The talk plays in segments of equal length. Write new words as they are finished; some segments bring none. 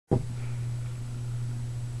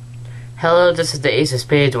Hello, this is the Ace of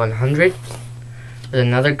Spades 100 with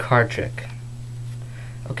another card trick.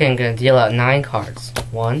 Okay, I'm going to deal out 9 cards.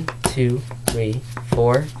 1, 2, 3,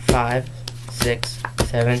 4, 5, 6,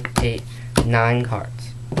 7, 8, 9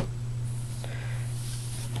 cards.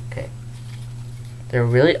 Okay. There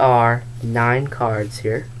really are 9 cards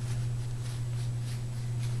here.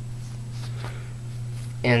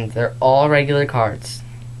 And they're all regular cards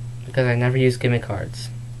because I never use gimmick cards.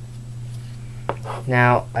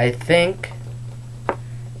 Now, I think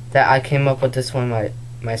that I came up with this one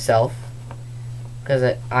myself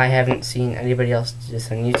because I haven't seen anybody else do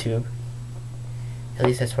this on YouTube. At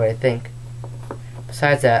least that's what I think.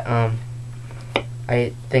 Besides that,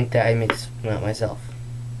 I think that I made this one up myself.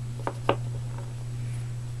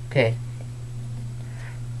 Okay.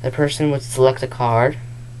 The person would select a card,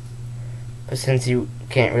 but since you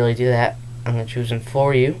can't really do that, I'm going to choose one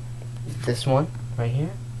for you. This one, right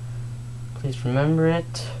here. Please remember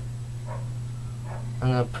it.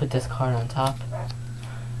 I'm going to put this card on top.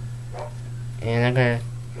 And I'm going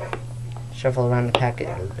to shuffle around the packet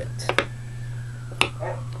a little bit.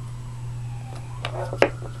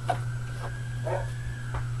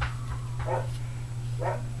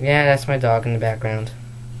 Yeah, that's my dog in the background.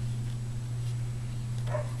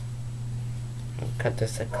 I'll cut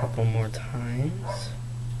this a couple more times.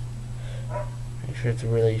 Make sure it's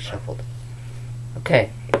really shuffled. Okay.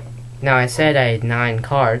 Now I said I had 9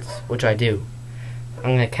 cards, which I do.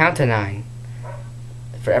 I'm going to count to 9.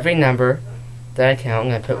 For every number that I count, I'm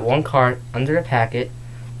going to put one card under the packet,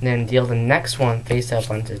 and then deal the next one face up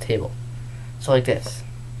onto the table. So like this.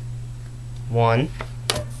 1,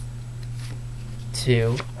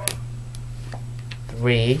 2,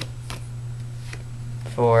 3,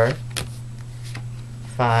 4,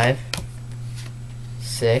 5,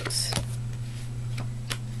 6,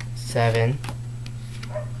 7,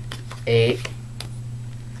 8,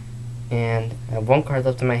 and I have 1 card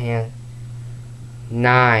left in my hand.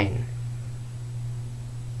 9.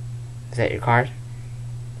 Is that your card?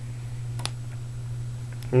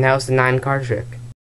 And that was the 9 card trick.